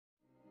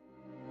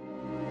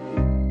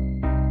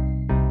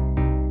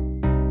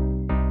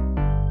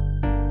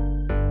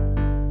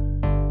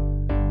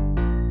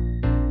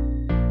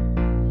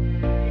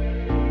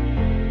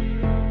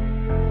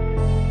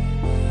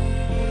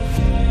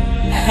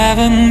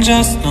Heaven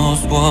just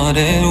knows what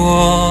it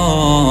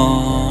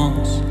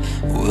was.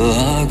 Will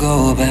I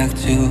go back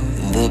to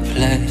the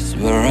place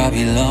where I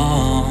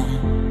belong?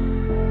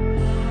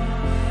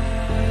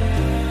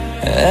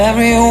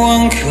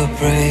 Everyone could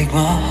break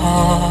my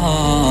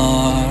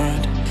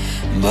heart,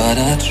 but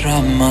I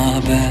try my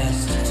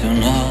best to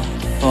not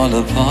fall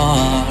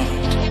apart.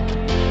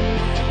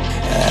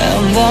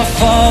 And I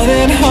find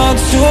it hard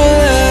to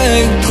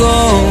let go.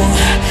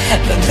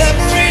 The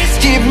memories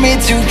keep me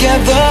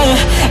together.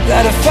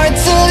 Gotta fight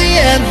till the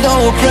end, no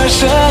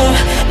pressure,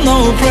 no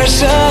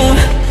pressure.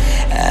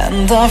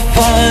 And I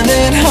find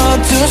it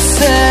hard to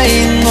say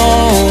no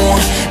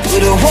to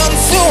the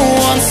ones who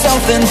want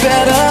something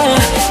better,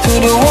 to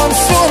the ones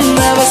who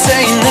never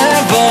say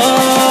never.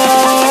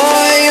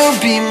 You'll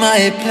be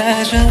my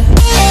pleasure.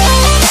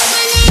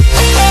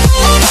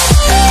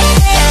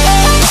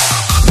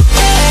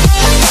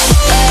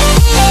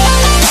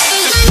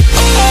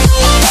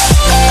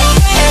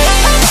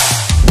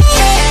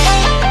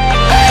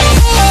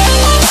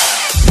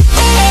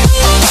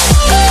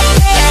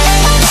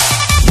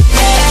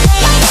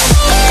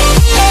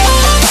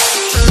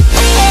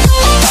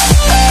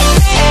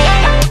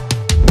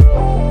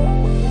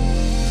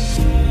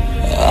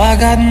 I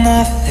got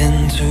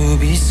nothing to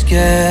be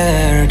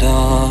scared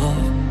of,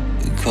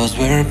 because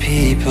where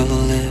people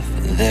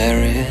live,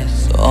 there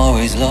is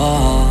always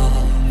love.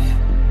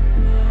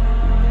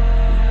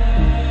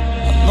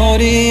 I know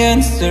the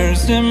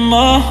answers in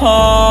my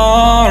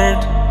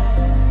heart,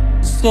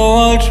 so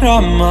I'll try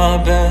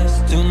my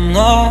best to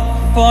not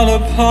fall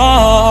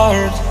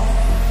apart.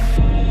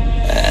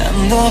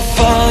 And I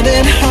find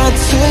it hard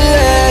to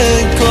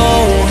let go.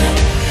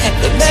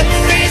 The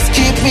memories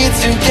keep me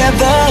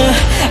together.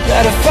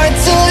 Gotta fight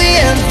till the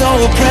end, no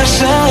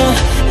pressure,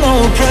 no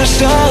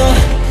pressure.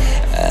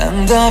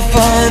 And I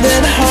find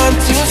it hard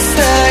to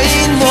say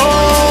no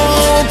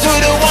to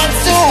the ones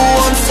who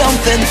want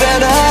something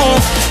better,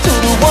 to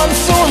the ones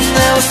who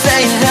never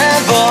say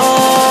never.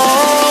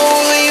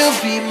 Will you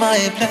be my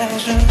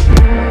pleasure?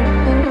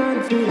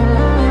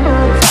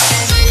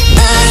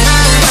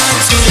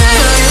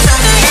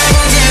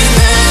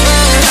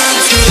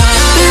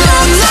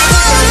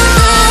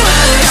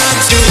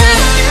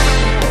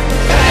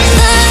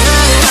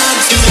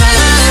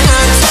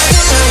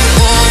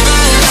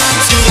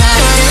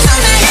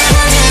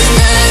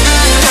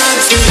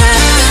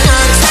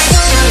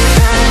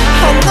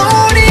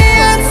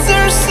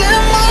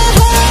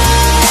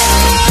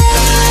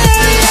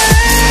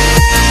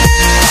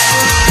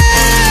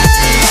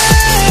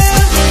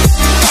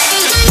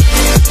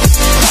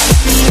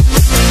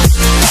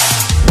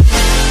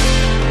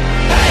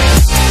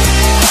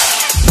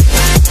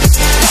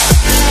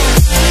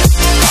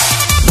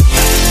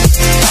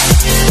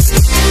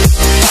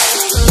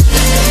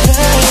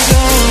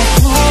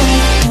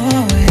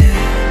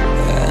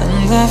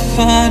 I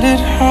find it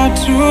hard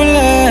to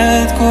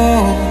let go.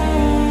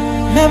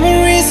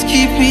 Memories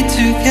keep me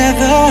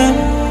together.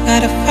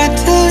 Gotta fight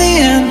till the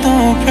end,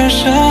 no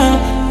pressure,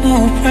 no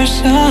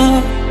pressure.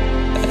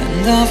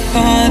 And I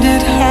find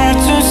it hard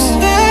to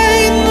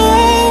say no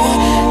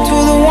to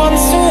the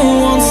ones who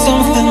want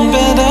something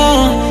better,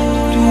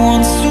 to the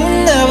ones who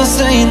never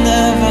say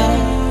never.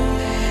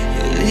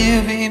 Will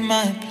you be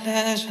my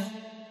pleasure?